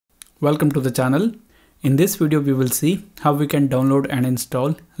Welcome to the channel. In this video we will see how we can download and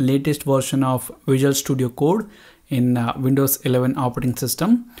install latest version of Visual Studio Code in Windows 11 operating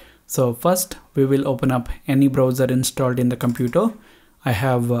system. So first we will open up any browser installed in the computer. I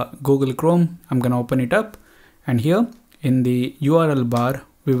have Google Chrome. I'm gonna open it up, and here in the URL bar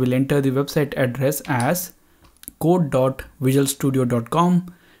we will enter the website address as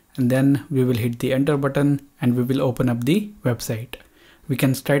code.visualstudio.com, and then we will hit the enter button and we will open up the website. We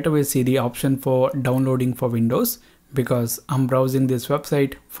can straight away see the option for downloading for Windows because I'm browsing this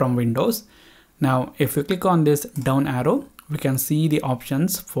website from Windows. Now if we click on this down arrow, we can see the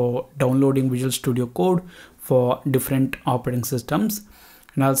options for downloading Visual Studio Code for different operating systems.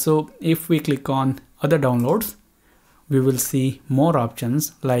 And also if we click on other downloads, we will see more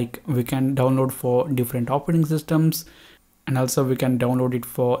options, like we can download for different operating systems, and also we can download it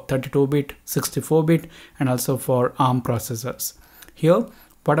for 32-bit, 64-bit, and also for ARM processors. Here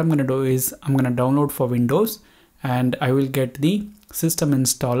what I'm going to do is I'm going to download for Windows, and I will get the system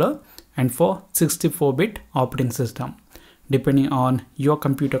installer and for 64-bit operating system. Depending on your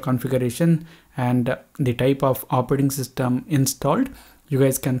computer configuration and the type of operating system installed, you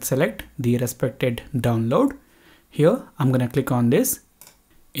guys can select the respected download. Here I'm going to click on this.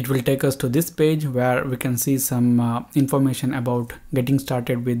 It will take us to this page where we can see some information about getting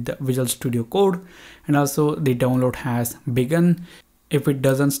started with Visual Studio Code, and also the download has begun. If it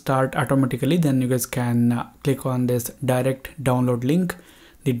doesn't start automatically, then you guys can click on this direct download link.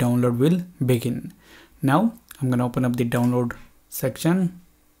 The download will begin. Now I'm gonna open up the download section.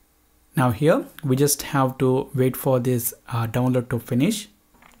 Now here we just have to wait for this download to finish.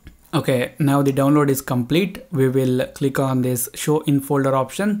 Okay, now the download is complete. We will click on this show in folder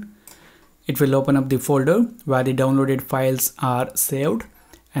option. It will open up the folder where the downloaded files are saved.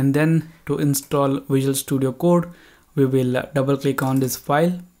 And then to install Visual Studio Code, we will double click on this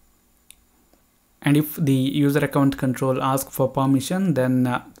file. And if the user account control asks for permission,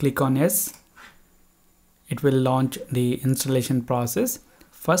 then click on yes. It will launch the installation process.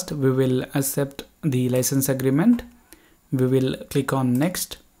 First, we will accept the license agreement. We will click on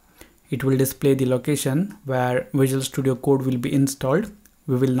next. It will display the location where Visual Studio Code will be installed.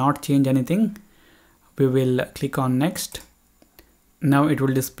 We will not change anything. We will click on next. Now it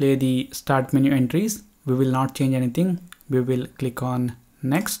will display the start menu entries. We will not change anything. We will click on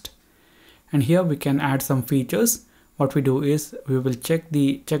next. And here we can add some features. What we do is we will check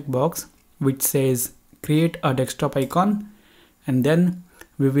the checkbox which says create a desktop icon, and then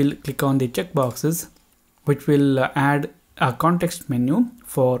we will click on the checkboxes which will add a context menu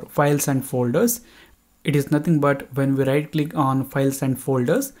for files and folders. It is nothing but when we right click on files and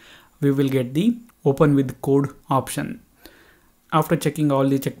folders, we will get the open with code option. After checking all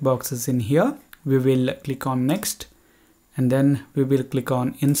the checkboxes in here, we will click on next, and then we will click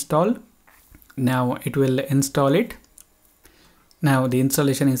on install. Now it will install it. Now the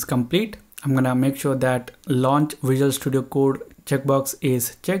installation is complete. I'm gonna make sure that launch Visual Studio Code checkbox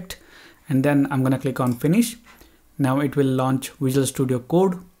is checked, and then I'm gonna click on finish. Now it will launch Visual Studio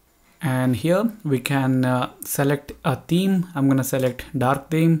Code, and here we can select a theme. I'm gonna select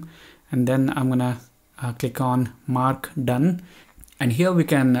dark theme, and then I'm gonna click on mark done. And here we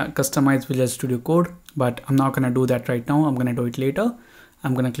can customize Visual Studio Code, but I'm not gonna do that right now. I'm gonna do it later.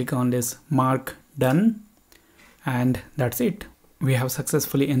 I'm gonna click on this mark done, and that's it. We have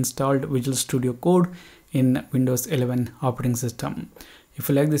successfully installed Visual Studio Code in Windows 11 operating system. If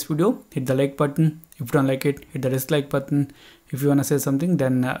you like this video, hit the like button. If you don't like it, hit the dislike button. If you want to say something,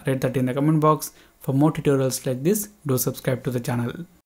 then write that in the comment box. For more tutorials like this, do subscribe to the channel.